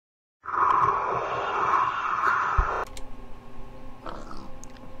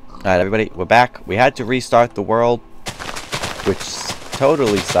Alright, everybody, we're back. We had to restart the world, which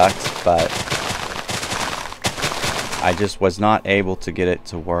totally sucks, but I just was not able to get it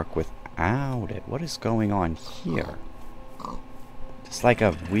to work without it. What is going on here? It's like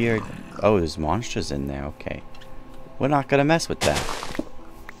a weird... Oh, there's monsters in there. Okay. We're not going to mess with that.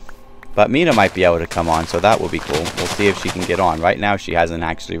 But Mina might be able to come on, so that will be cool. We'll see if she can get on. Right now, she hasn't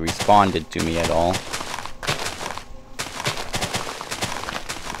actually responded to me at all.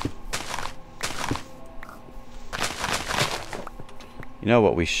 You know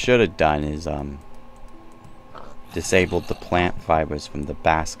what we should have done is disabled the plant fibers from the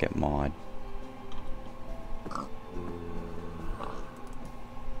basket mod.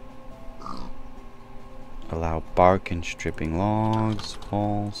 Allow bark and stripping logs.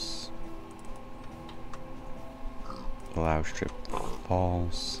 False. Allow strip.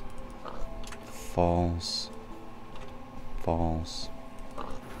 False. False. False.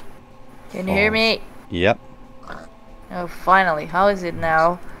 Can you hear me? Yep. Oh, finally. How is it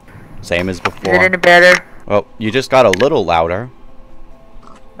now? Same as before. Is it any better? Well, you just got a little louder.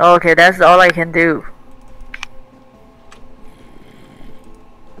 Okay, that's all I can do.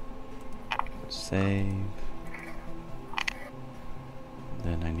 Save.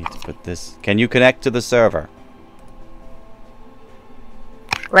 Then I need to put this... Can you connect to the server?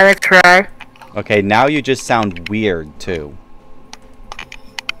 Let me try. Okay, now you just sound weird, too.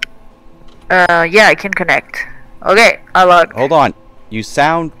 Yeah, I can connect. Okay, I logged. Hold on. You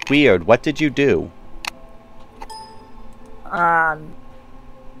sound weird. What did you do? I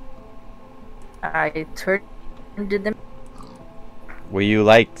turned them. Were you,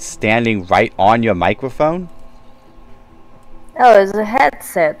 like, standing right on your microphone? Oh, it's a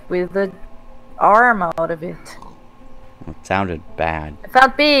headset with the arm out of it. It sounded bad. I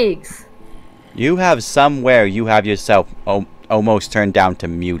found pigs. You have somewhere you have yourself almost turned down to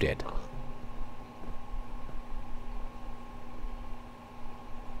muted.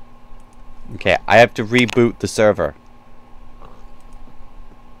 Okay, I have to reboot the server.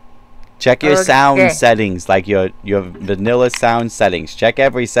 Check your sound settings, like your vanilla sound settings. Check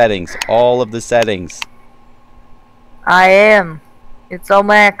every settings, all of the settings. I am. It's all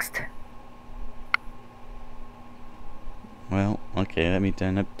maxed. Well, okay, let me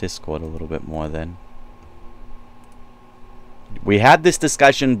turn up Discord a little bit more then. We had this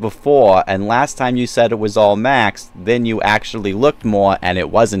discussion before, and last time you said it was all maxed, then you actually looked more, and it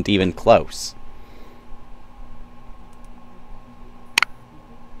wasn't even close.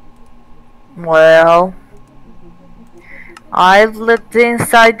 Well, I've looked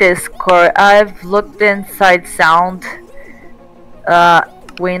inside Discord. I've looked inside sound,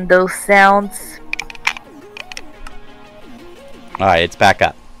 Windows sounds. Alright, it's back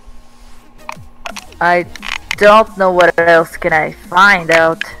up. I don't know what else can I find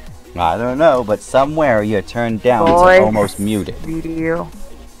out. I don't know, but somewhere you're turned down to almost muted. Video.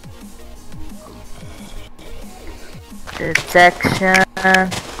 Detection.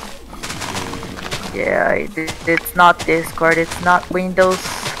 Yeah, it's not Discord, it's not Windows.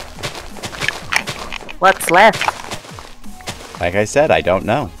 What's left? Like I said, I don't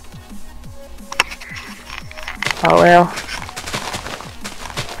know. Oh well.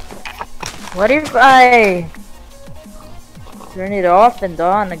 What if I turn it off and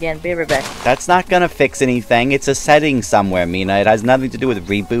on again? Be right back. That's not gonna fix anything. It's a setting somewhere, Mina. It has nothing to do with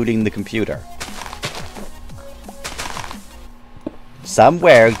rebooting the computer.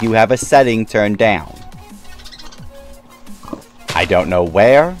 Somewhere you have a setting turned down. I don't know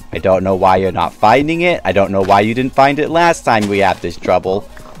where. I don't know why you're not finding it. I don't know why you didn't find it last time we had this trouble.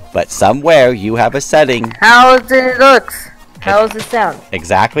 But somewhere you have a setting. How does it look? How does it sound?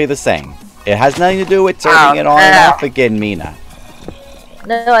 Exactly the same. It has nothing to do with turning it on and off again, Mina.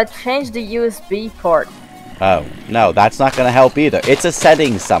 No, I changed the USB port. Oh, no, that's not going to help either. It's a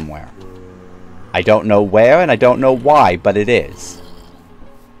setting somewhere. I don't know where and I don't know why, but it is.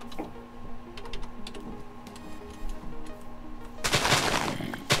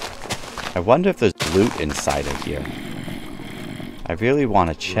 I wonder if there's loot inside of here. I really want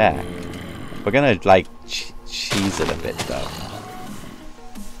to check. We're going to, like, cheese it a bit, though.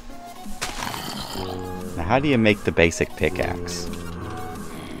 Now, how do you make the basic pickaxe?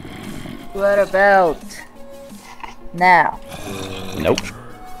 What about now? Nope.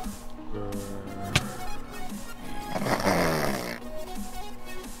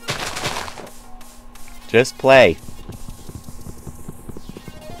 Just play.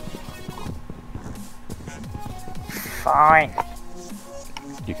 Fine.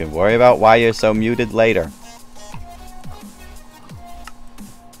 You can worry about why you're so muted later.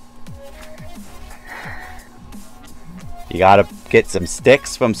 You gotta get some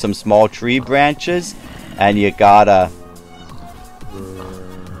sticks from some small tree branches, and you gotta...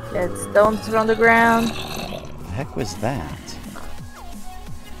 Get stones from the ground. What the heck was that?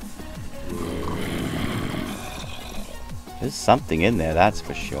 There's something in there, that's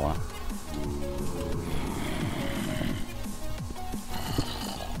for sure.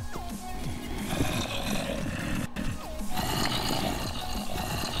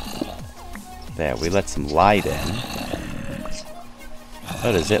 There, we let some light in.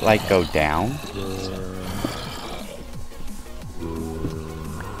 Oh, does it like go down?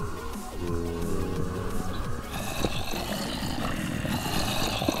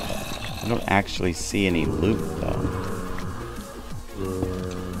 I don't actually see any loot though.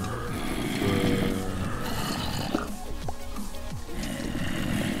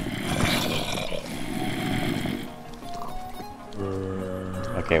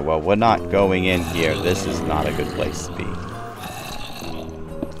 Okay, well, we're not going in here. This is not a good place to be.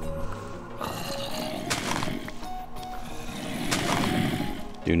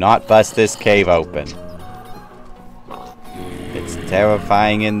 Do not bust this cave open. It's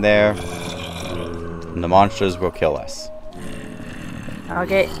terrifying in there. And the monsters will kill us.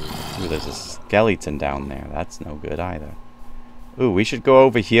 Okay. Ooh, there's a skeleton down there. That's no good either. Ooh, we should go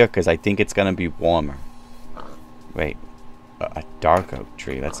over here because I think it's going to be warmer. Wait. A dark oak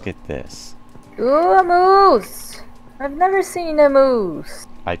tree. Let's get this. Ooh, a moose! I've never seen a moose.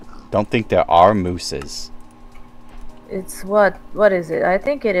 I don't think there are mooses. It's what is it? I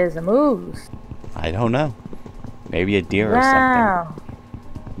think it is a moose. I don't know. Maybe a deer or Wow. something.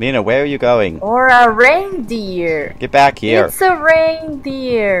 Mina, where are you going? Or a reindeer. Get back here. It's a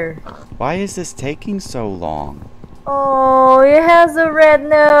reindeer. Why is this taking so long? Oh, it has a red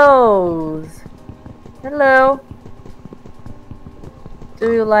nose. Hello.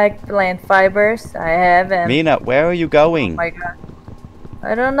 Do you like plant fibers? I have them. Mina, where are you going? Oh my god.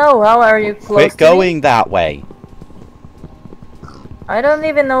 I don't know. How are you close Quit to going me? that way. I don't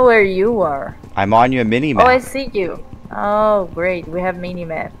even know where you are. I'm on your mini map. Oh, I see you. Oh, great. We have mini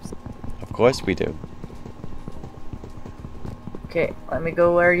maps. Of course we do. Okay, let me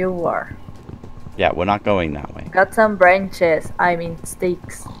go where you are. Yeah, we're not going that way. Got some branches. I mean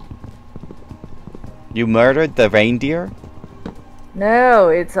sticks. You murdered the reindeer? No,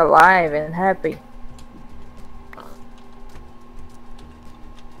 it's alive and happy.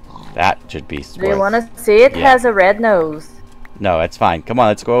 That should be Do you want to see it? Yeah. Has a red nose. No, that's fine. Come on,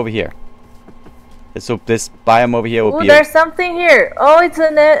 let's go over here. This biome over here will Oh, be. there's something here. Oh, it's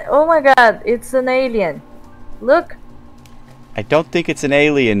oh my god, it's an alien. Look, I don't think it's an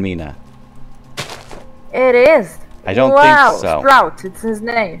alien, Mina. it is. I don't wow, think so. Sprout, it's his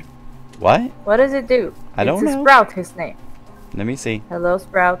name. What? What does it do? I don't It's know. Sprout, his name. Let me see. Hello,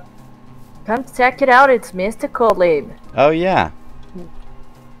 Sprout. Come check it out. It's mystical, Lib. Oh yeah,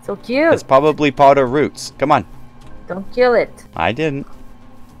 So cute. it's probably part of roots. Come on. Don't kill it. I didn't.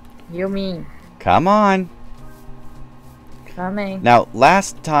 You mean Come on. coming? Now,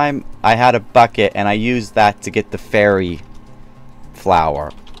 last time I had a bucket and I used that to get the fairy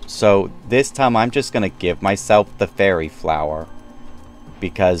flower. So this time I'm just gonna give myself the fairy flower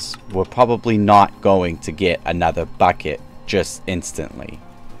because we're probably not going to get another bucket just instantly.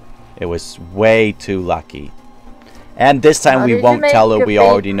 It was way too lucky. And this time How we did you won't make tell her your we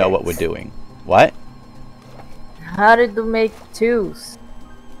already know what we're favorites? doing. What? How did you make tools?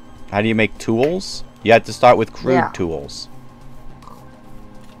 How do you make tools? You have to start with crude Yeah. tools.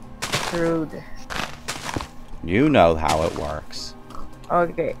 Crude. You know how it works.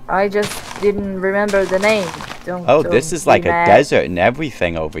 Okay, I just didn't remember the name. Oh, this don't is be like a mad. desert and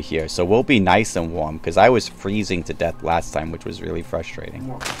everything over here, so we'll be nice and warm, because I was freezing to death last time, which was really frustrating.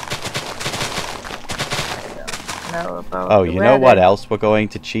 Know about Oh, the you know what weather. else we're going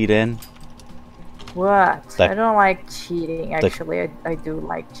to cheat in? What? The- I don't like cheating. Actually, I do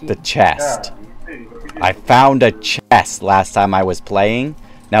like cheating. The chest. I found a chest last time I was playing.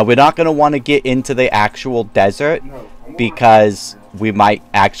 Now, we're not going to want to get into the actual desert, because we might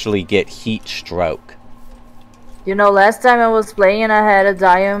actually get heat stroke. You know, last time I was playing, I had a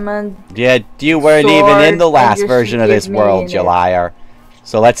diamond. Yeah, you weren't even in the Sword, last and you version should of this give me world, in you it. liar.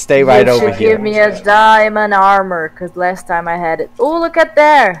 So let's stay right you over should here. give me a diamond armor, because last time I had it. Oh, look at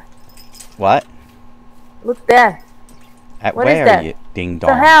there. What? Look there. At What is where, that? you ding It's a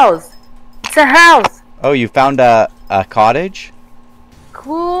dong? house. It's a house. Oh, you found a cottage?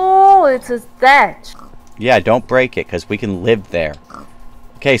 Cool. It's a thatch. Yeah, don't break it, because we can live there.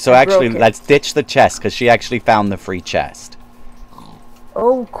 Okay, so I actually, broke it. let's ditch the chest, because she actually found the free chest.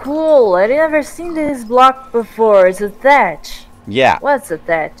 Oh, cool. I never seen this block before. It's a thatch. Yeah, What's a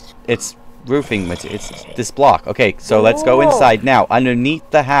thatch? it's roofing material. It's this block. Okay, so let's go Whoa. inside now. Underneath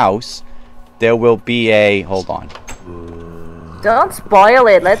the house, there will be a... Hold on. Don't spoil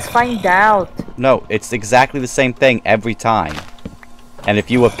it. Let's find out. No, it's exactly the same thing every time. And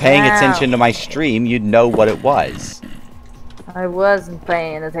if you were paying Wow. attention to my stream, you'd know what it was. I wasn't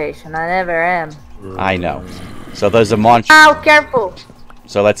paying attention. I never am. I know. So there's a monster. Ow, careful.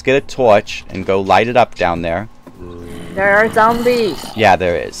 So let's get a torch and go light it up down there. There are zombies. Yeah,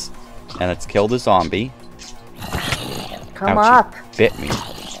 there is. And let's kill the zombie. Come Ouchie. up. Bit me.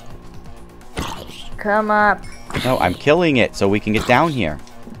 Come up. No, I'm killing it so we can get down here.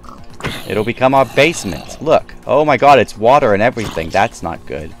 It'll become our basement. Look. Oh my god, it's water and everything. That's not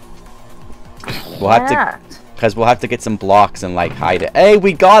good. We'll have to... Because we'll have to get some blocks and, like, hide it. Hey,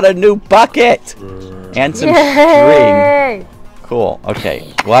 we got a new bucket! And some string. Yay! Cool.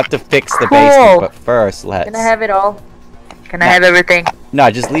 Okay. We'll have to fix the basement, but first, let's... Can I have it all? Can I have everything?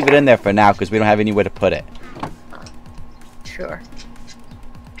 No, just leave it in there for now, because we don't have anywhere to put it. Sure.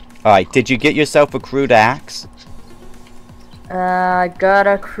 Alright, did you get yourself a crude axe? I got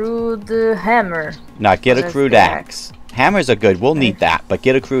a crude hammer. No, get a Where's crude the axe. Hammers are good. We'll need that, but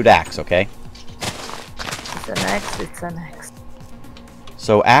get a crude axe, okay? It's an axe, it's an axe.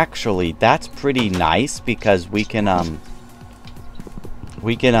 So actually, that's pretty nice because we can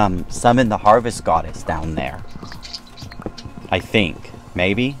summon the harvest goddess down there. I think.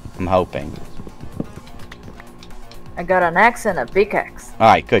 Maybe? I'm hoping. I got an axe and a pickaxe.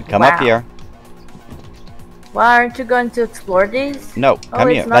 Alright, good. Come up Wow. here. Why aren't you going to explore these? No, come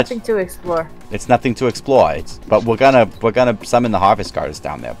it's here. nothing to explore. It's nothing to explore. But we're gonna summon the harvest goddess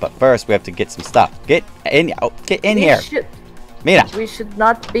down there. But first, we have to get some stuff. Get in. Oh, get in here, Mina. We should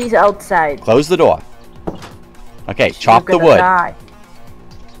not be outside. Close the door. Okay, chop the You're gonna wood. die.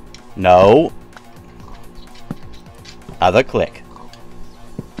 No. Other click.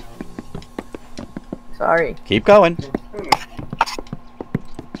 Sorry. Keep going.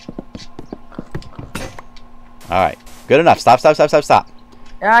 Alright. Good enough. Stop, stop, stop, stop, stop.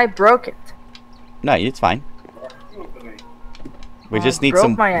 I broke it. No, it's fine. We just need broke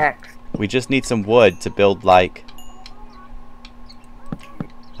some... my axe. We just need some wood to build, like...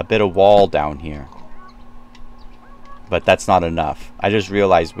 a bit of wall down here. But that's not enough. I just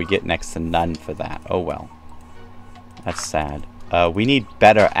realized we get next to none for that. Oh well. That's sad. We need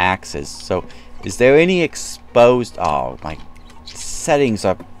better axes. So, is there any exposed... Oh, my settings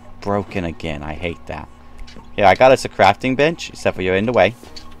are broken again. I hate that. Yeah, I got us a crafting bench, except for you're in the way.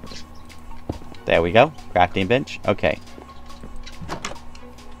 There we go. Crafting bench. Okay.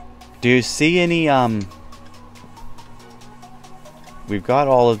 Do you see any, We've got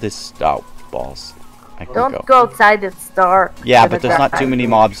all of this... Oh, balls. I can Don't go outside, it's dark. Yeah, Gonna but there's not die. too many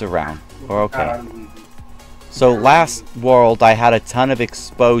mobs around. We're okay. So last world, I had a ton of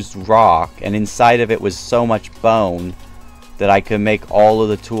exposed rock, and inside of it was so much bone that I could make all of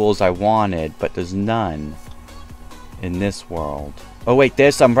the tools I wanted, but there's none in this world. Oh wait,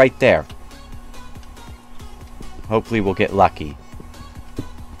 there's some right there. Hopefully we'll get lucky.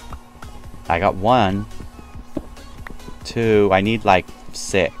 I got 1, 2, I need like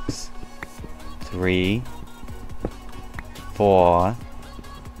 6, 3, 4,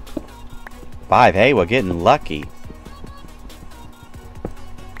 5. Hey, we're getting lucky.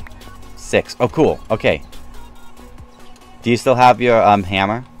 6. Oh, cool. Okay. Do you still have your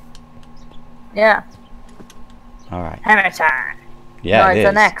hammer? Yeah. All right. Hammer time. Yeah, no, it it's is.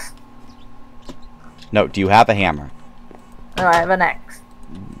 an axe. No, do you have a hammer? No, I have an axe.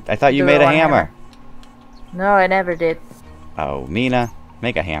 I thought you Do I made a want a hammer. No, I never did. Oh, Mina,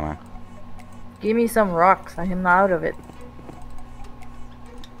 make a hammer. Give me some rocks. I am out of it.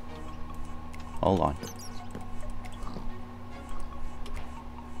 Hold on.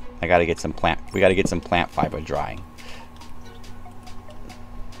 I gotta get some plant. We gotta get some plant fiber drying.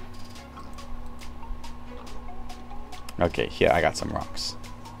 Okay, here I got some rocks.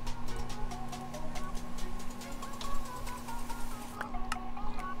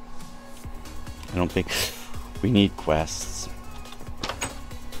 I don't think we need quests.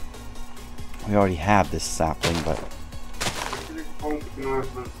 We already have this sapling, but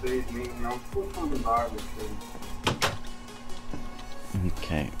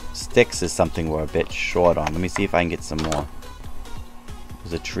okay. Sticks is something we're a bit short on. Let me see if I can get some more.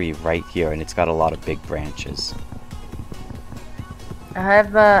 There's a tree right here, and it's got a lot of big branches. I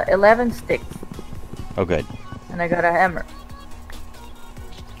have 11 sticks. Oh, good. And I got a hammer.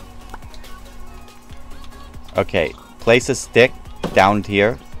 Okay, place a stick down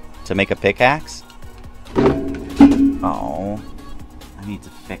here to make a pickaxe. Oh, I need to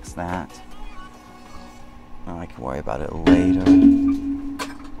fix that. Oh, I can worry about it later.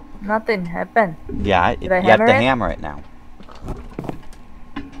 Nothing happened. Yeah, Did I you have hammer to it? hammer it now.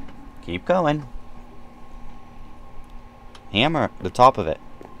 Keep going. Hammer the top of it.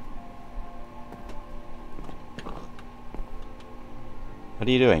 What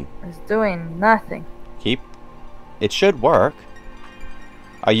are you doing? It's doing nothing. Keep. It should work.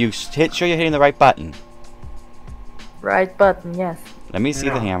 Are you sure you're hitting the right button? Right button, yes. Let me see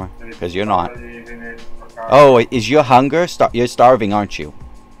the hammer, because you're not. Oh, is your hunger? You're starving, aren't you?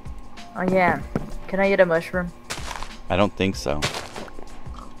 I am. Can I eat a mushroom? I don't think so.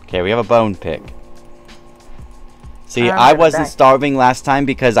 Okay, we have a bone pick. See, I'm I gonna wasn't die. starving last time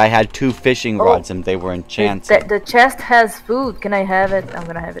because I had 2 fishing rods and they were enchanted. The chest has food. Can I have it? I'm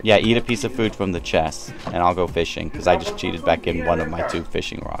gonna have it. Yeah, eat a piece of food from the chest, and I'll go fishing, because I just cheated back in one of my 2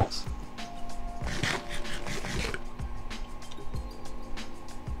 fishing rods.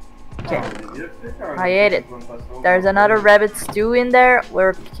 Okay. I ate it. There's another rabbit stew in there.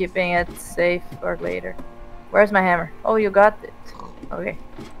 We're keeping it safe for later. Where's my hammer? Oh, you got it. Okay.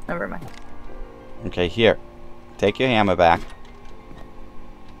 Never mind. Okay, here. Take your hammer back.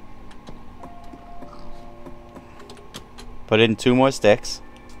 Put in 2 more sticks,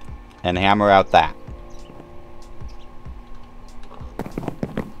 and hammer out that.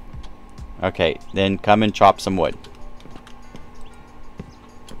 Okay, then come and chop some wood.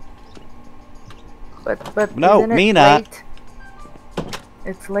 But No, isn't it Mina. late?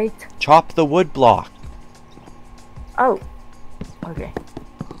 It's late. Chop the wood block. Oh. Okay.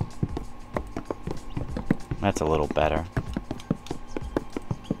 That's a little better.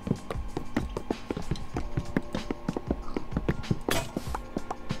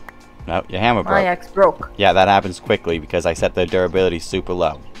 No, your hammer broke. My axe broke. Yeah, that happens quickly because I set the durability super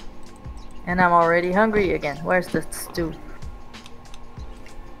low. And I'm already hungry again. Where's the stew?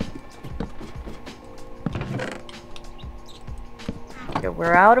 Okay,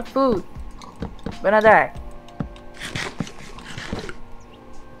 we're out of food. Gonna die.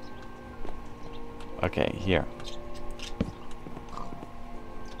 Okay, here.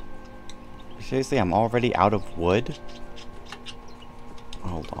 Seriously, I'm already out of wood?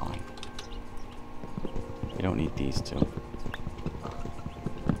 Hold on. We don't need these 2.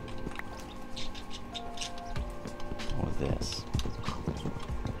 Or this.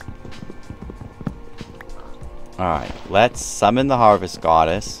 Alright, let's summon the harvest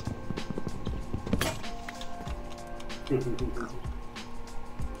goddess.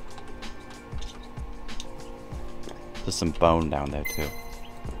 There's some bone down there too.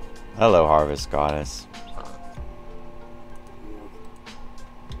 Hello, harvest goddess.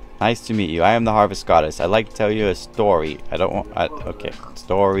 Nice to meet you. I am the harvest goddess. I'd like to tell you a story. I don't want... okay.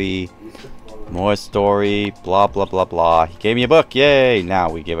 Story. More story. Blah, blah, blah, blah. He gave me a book. Yay!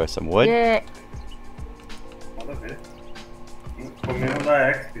 Now we give her some wood. Yeah.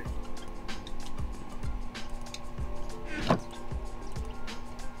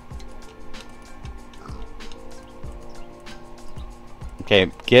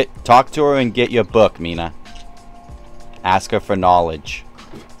 Okay, talk to her and get your book, Mina. Ask her for knowledge.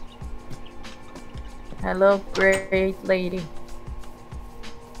 Hello, great lady.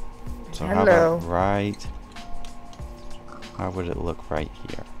 So Hello. how about right... How would it look right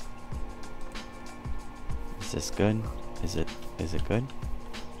here? Is this good? Is it good?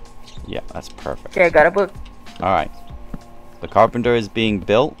 Yeah, that's perfect. Okay, I got a book. Alright. The carpenter is being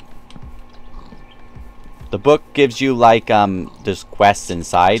built. The book gives you like there's quests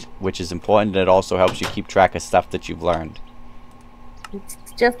inside, which is important, and it also helps you keep track of stuff that you've learned. It's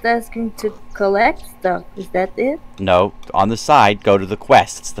just asking to collect stuff. Is that it? No, on the side, go to the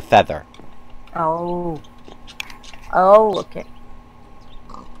quest. It's the feather. Oh. Oh, okay.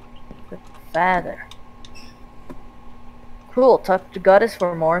 The feather. Cool. Talk to goddess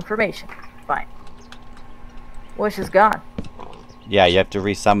for more information. Fine. Wish is gone. Yeah, you have to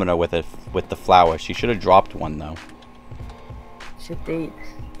resummon her with the flower. She should have dropped one though. Should be.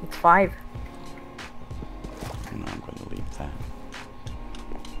 It's 5. No, I'm going to leave that.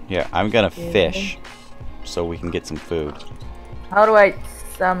 Here, I'm gonna fish, so we can get some food. How do I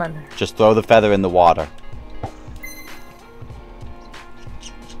summon her? Just throw the feather in the water.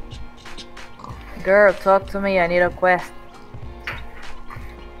 Girl, talk to me. I need a quest.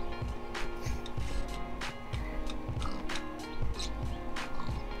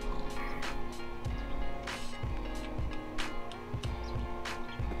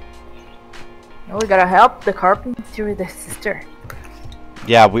 Oh, we gotta help the carpenter with the sister.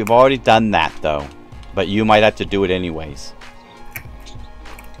 Yeah, we've already done that though, but you might have to do it anyways.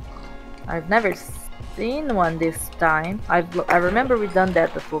 I've never seen one this time. I remember we've done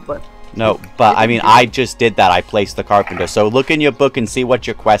that before, but No, but I mean, I just did that. I placed the carpenter. So look in your book and see what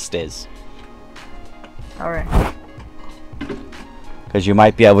your quest is. Alright. Because you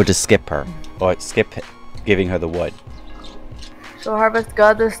might be able to skip her. Or skip giving her the wood. So harvest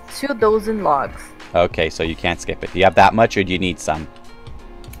goddess 2 dozen logs. Okay, so you can't skip it. Do you have that much or do you need some?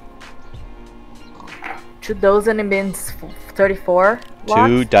 2 dozen means 34 logs?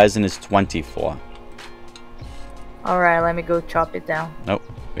 2 dozen is 24. Alright, let me go chop it down. Nope,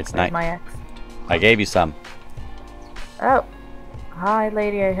 it's Where's not. my axe? I gave you some. Oh. Hi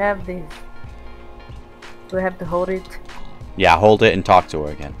lady, I have these. Do I have to hold it? Yeah, hold it and talk to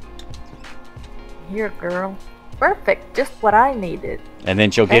her again. Here, girl. Perfect, just what I needed. And then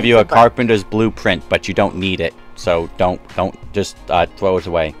she'll give Thanks you a a bunch. carpenter's blueprint, but you don't need it. So don't just throw it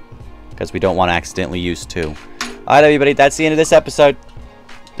away. Because we don't want to accidentally use 2. Alright everybody, that's the end of this episode.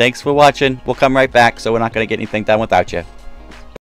 Thanks for watching. We'll come right back, so we're not going to get anything done without you.